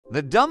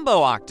The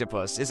Dumbo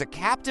octopus is a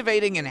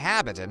captivating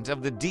inhabitant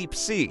of the deep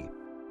sea,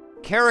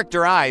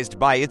 characterized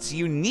by its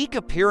unique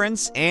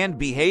appearance and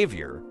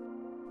behavior.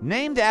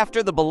 Named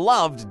after the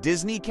beloved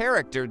Disney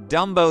character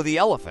Dumbo the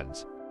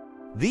elephant,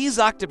 these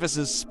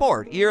octopuses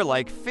sport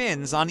ear-like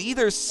fins on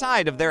either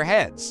side of their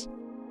heads,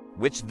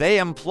 which they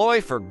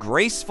employ for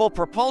graceful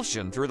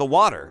propulsion through the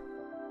water.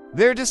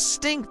 Their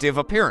distinctive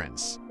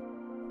appearance,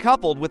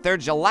 coupled with their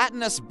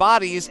gelatinous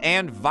bodies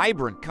and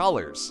vibrant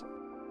colors,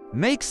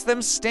 makes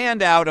them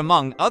stand out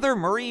among other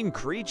marine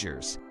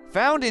creatures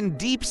found in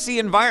deep-sea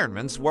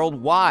environments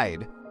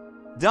worldwide.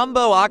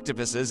 Dumbo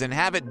octopuses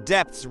inhabit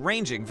depths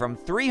ranging from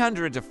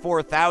 300 to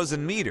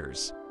 4,000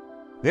 meters.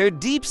 Their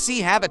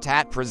deep-sea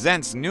habitat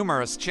presents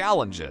numerous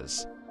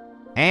challenges,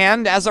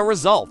 and as a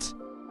result,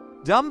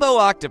 Dumbo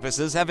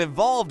octopuses have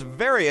evolved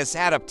various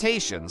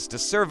adaptations to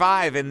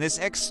survive in this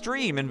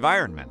extreme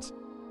environment.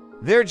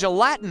 Their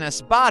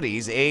gelatinous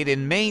bodies aid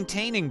in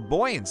maintaining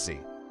buoyancy,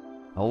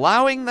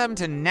 allowing them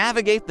to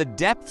navigate the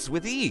depths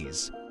with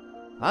ease.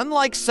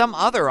 Unlike some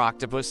other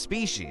octopus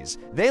species,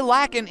 they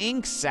lack an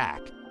ink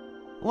sac,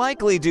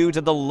 likely due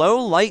to the low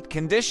light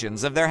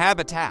conditions of their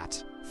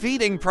habitat,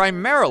 feeding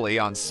primarily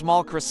on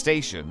small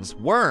crustaceans,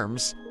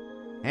 worms,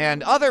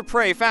 and other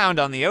prey found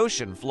on the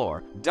ocean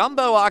floor.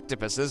 Dumbo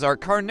octopuses are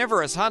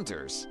carnivorous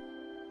hunters.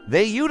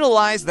 They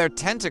utilize their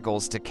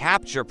tentacles to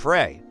capture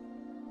prey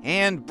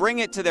and bring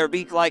it to their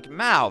beak-like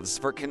mouths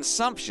for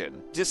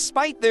consumption.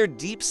 Despite their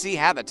deep-sea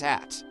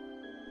habitat,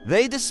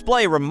 they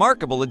display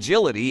remarkable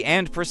agility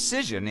and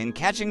precision in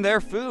catching their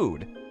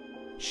food,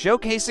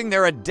 showcasing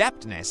their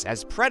adeptness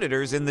as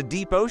predators in the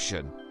deep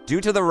ocean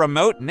due to the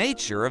remote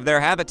nature of their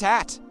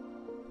habitat.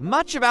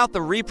 Much about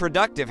the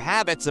reproductive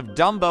habits of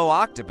Dumbo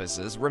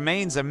octopuses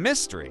remains a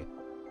mystery.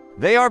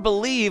 They are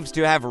believed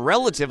to have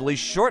relatively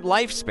short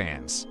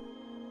lifespans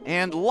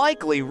and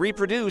likely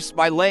reproduce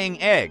by laying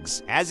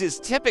eggs, as is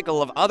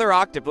typical of other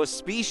octopus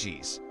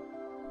species.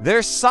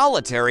 Their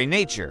solitary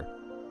nature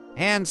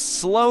and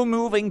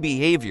slow-moving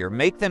behavior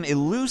make them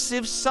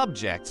elusive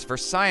subjects for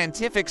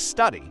scientific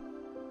study,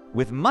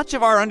 with much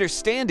of our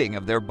understanding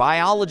of their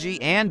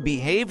biology and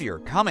behavior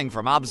coming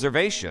from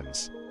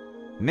observations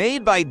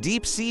made by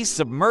deep-sea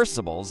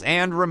submersibles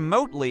and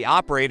remotely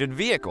operated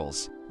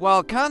vehicles.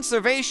 While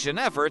conservation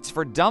efforts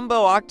for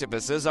Dumbo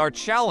octopuses are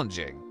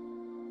challenging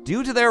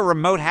due to their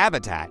remote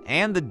habitat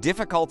and the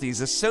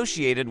difficulties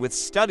associated with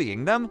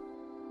studying them,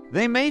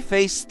 they may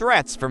face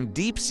threats from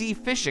deep-sea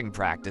fishing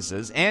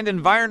practices and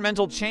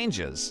environmental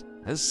changes.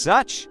 As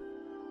such,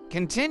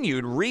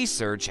 continued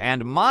research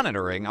and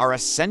monitoring are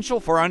essential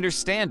for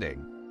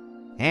understanding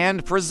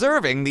and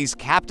preserving these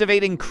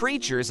captivating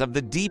creatures of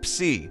the deep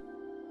sea.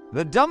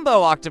 The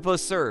Dumbo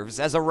octopus serves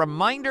as a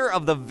reminder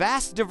of the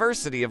vast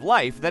diversity of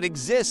life that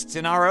exists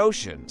in our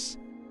oceans,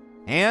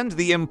 and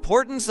the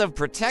importance of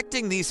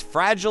protecting these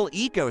fragile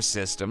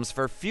ecosystems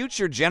for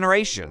future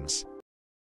generations.